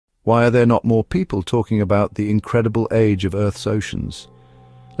Why are there not more people talking about the incredible age of Earth's oceans?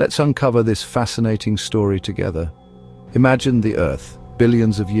 Let's uncover this fascinating story together. Imagine the Earth,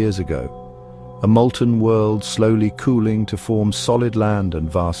 billions of years ago, a molten world slowly cooling to form solid land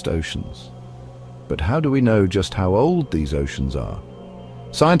and vast oceans. But how do we know just how old these oceans are?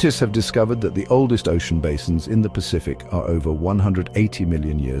 Scientists have discovered that the oldest ocean basins in the Pacific are over 180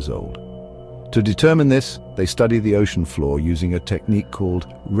 million years old. To determine this, they study the ocean floor using a technique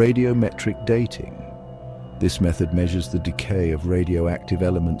called radiometric dating. This method measures the decay of radioactive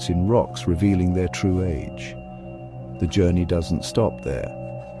elements in rocks, revealing their true age. The journey doesn't stop there.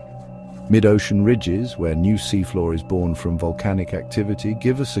 Mid-ocean ridges, where new seafloor is born from volcanic activity,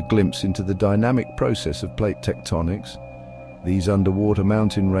 give us a glimpse into the dynamic process of plate tectonics. These underwater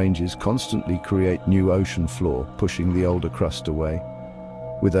mountain ranges constantly create new ocean floor, pushing the older crust away.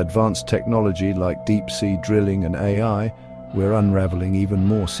 With advanced technology like deep-sea drilling and AI, we're unraveling even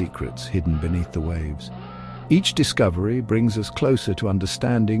more secrets hidden beneath the waves. Each discovery brings us closer to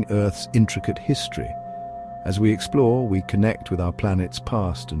understanding Earth's intricate history. As we explore, we connect with our planet's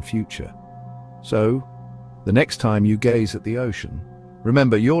past and future. So, the next time you gaze at the ocean,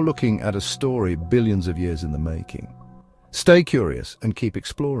 remember you're looking at a story billions of years in the making. Stay curious and keep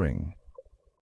exploring.